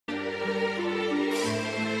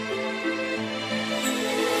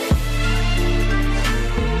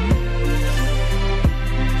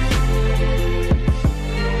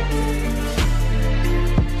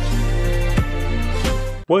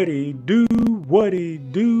What it do, what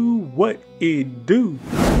it do, what it do.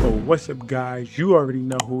 Oh, what's up guys? You already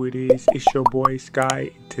know who it is. It's your boy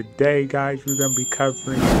Sky. Today guys, we're going to be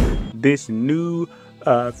covering this new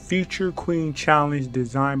Future Queen Challenge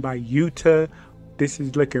designed by Utah. This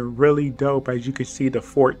is looking really dope. As you can see, the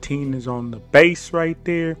 14 is on the base right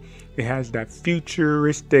there. It has that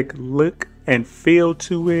futuristic look and feel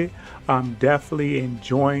to it. I'm definitely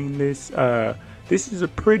enjoying this. This is a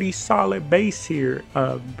pretty solid base here.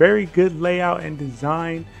 Very good layout and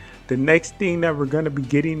design. The next thing that we're going to be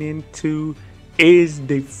getting into is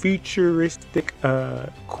the futuristic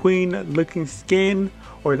queen looking skin,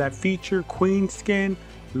 or that future queen skin.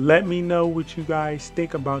 Let me know what you guys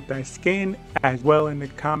think about that skin as well in the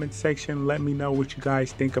comment section. Let me know what you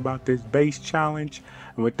guys think about this base challenge.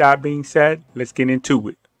 And with that being said, let's get into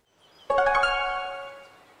it.